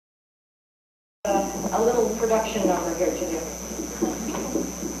A little production number here to do.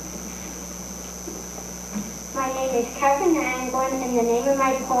 My name is Kevin Anglin, and the name of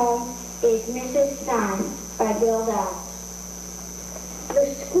my poem is Mrs. Stein by Bill Dell.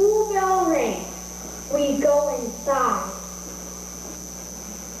 The school bell rings. We go inside.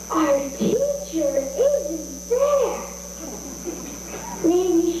 Our teacher isn't there.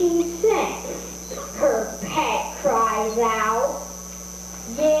 Maybe she's sick. Her pet cries out.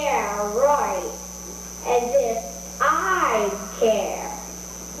 Yeah, right. As if I care.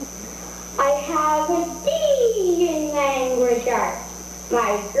 I have a D in language arts.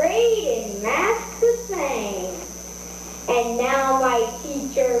 My grade in math the same. And now my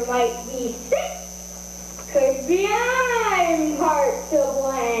teacher might be sick. Could be I'm part to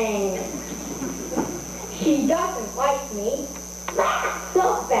blame. She doesn't like me. That's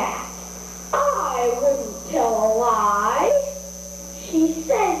a fact. I wouldn't tell a lie. She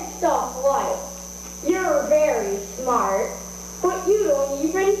says stuff like, you're very smart, but you don't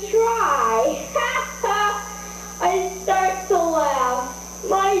even try. I start to laugh.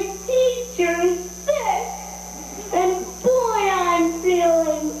 My teacher's sick, and boy, I'm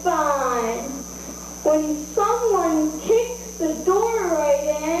feeling fine. When someone kicks the door right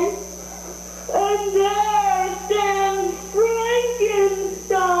in, and there stands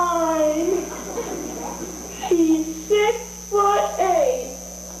Frankenstein. She's 6'8".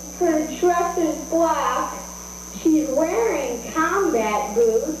 Her dress is black. She's wearing combat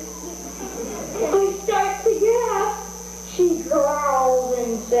boots. I start to gasp. She growls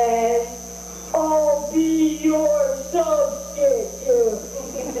and says, I'll be your substitute.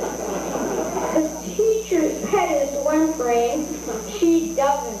 The teacher's pet is whimpering. She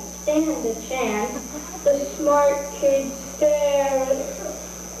doesn't stand a chance. The smart kid stares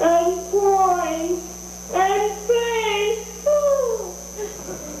and points and faints.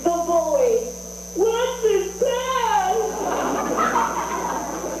 The bully, what's his past?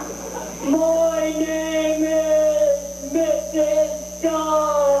 My name is Mrs.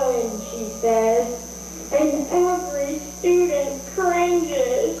 Stein, she says, and every student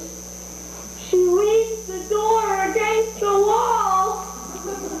cringes. She leaves the door against the wall.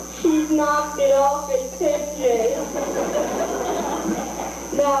 She's knocked it off its hinges.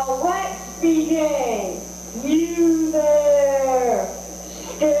 Now let's begin. You there,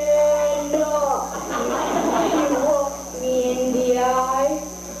 stand up. She looks me in the eye.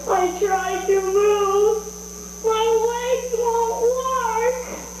 I try to move. My legs won't work.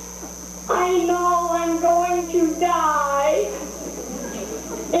 I know I'm going to die.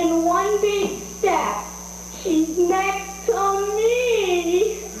 In one big step, she's next to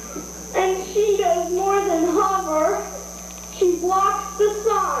me. And she does more than hover. She blocks the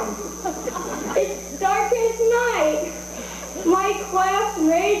sun. It's dark as night. My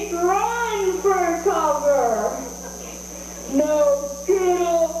classmates run for cover. Now get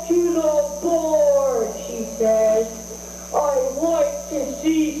up to the board, she says. I'd like to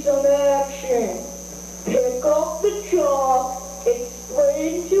see some action. Pick up the chalk,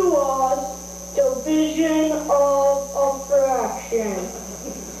 explain to us division of a fraction.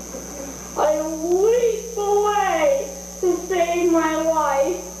 I leap away to save my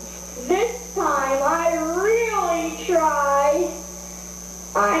life. This time I really try.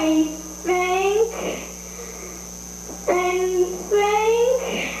 I think and think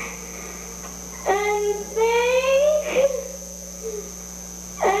and think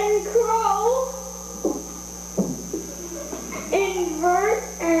and crow, invert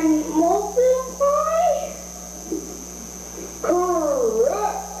and multiply.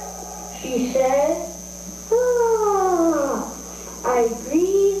 Correct, she says. I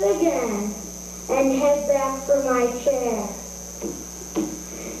breathe again and head back for my chair.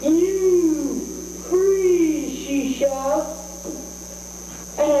 You freeze, she shouts,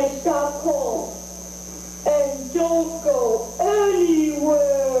 and I stop cold. And don't go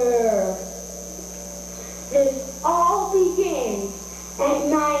anywhere. This all begins at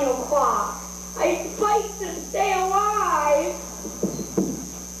 9 o'clock. I fight to stay alive.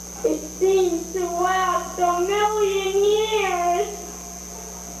 It seems to last a million years.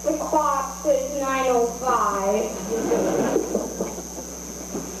 The clock says 9:05.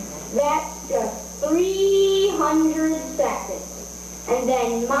 That's just 300 seconds. And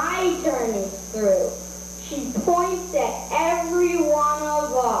then my turn is through. She points at every one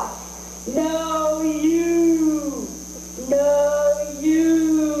of us. No, you. No,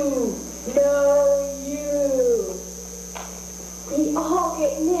 you. No, you. We all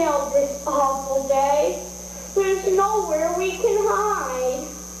get nailed this awful day. There's nowhere we can hide.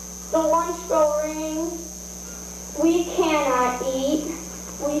 The lunch bell rings. We cannot eat.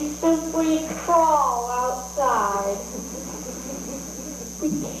 We we simply crawl outside. We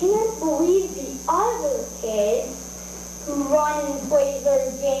can't believe the other kids who run and play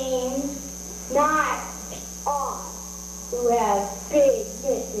their games, not us who have big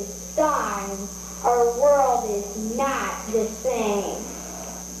Mrs. Stein. Our world is not the same.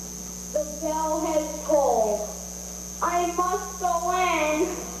 The bell has tolled. I must go in.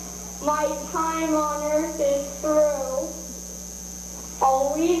 My time on earth is through.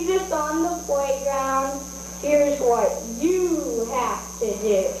 I'll leave this on the playground. Here's what you have to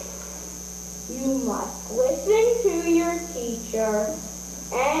do. You must listen to your teacher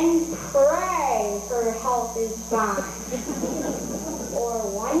and pray her health is fine. Or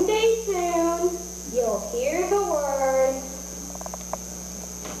one day soon, you'll hear the words,